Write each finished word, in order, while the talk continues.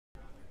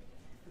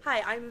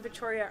Hi, I'm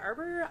Victoria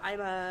Arbour. I'm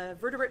a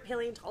vertebrate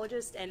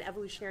paleontologist and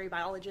evolutionary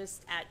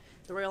biologist at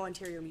the Royal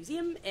Ontario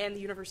Museum and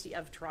the University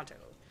of Toronto.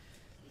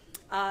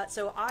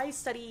 So I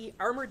study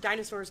armored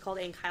dinosaurs called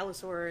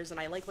ankylosaurs, and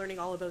I like learning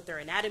all about their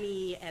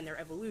anatomy and their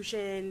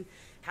evolution,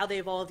 how they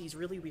evolved these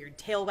really weird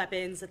tail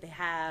weapons that they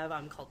have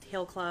called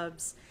tail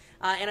clubs.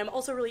 And I'm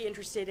also really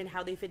interested in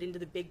how they fit into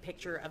the big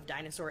picture of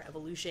dinosaur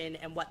evolution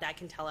and what that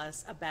can tell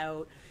us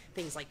about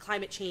things like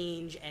climate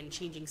change and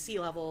changing sea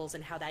levels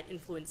and how that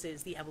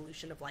influences the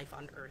evolution of life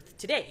on Earth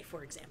today,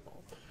 for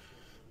example.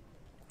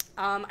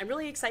 I'm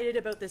really excited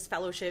about this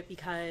fellowship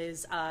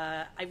because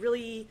I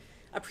really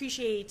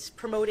appreciate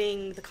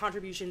promoting the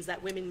contributions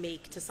that women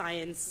make to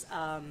science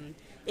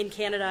in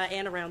Canada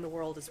and around the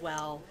world as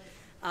well.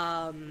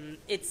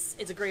 It's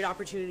a great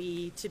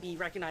opportunity to be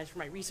recognized for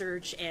my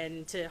research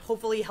and to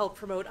hopefully help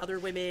promote other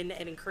women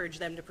and encourage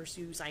them to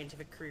pursue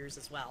scientific careers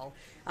as well.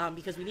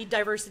 Because we need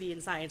diversity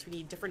in science, we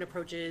need different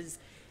approaches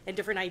and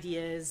different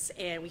ideas,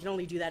 and we can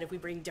only do that if we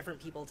bring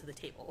different people to the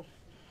table.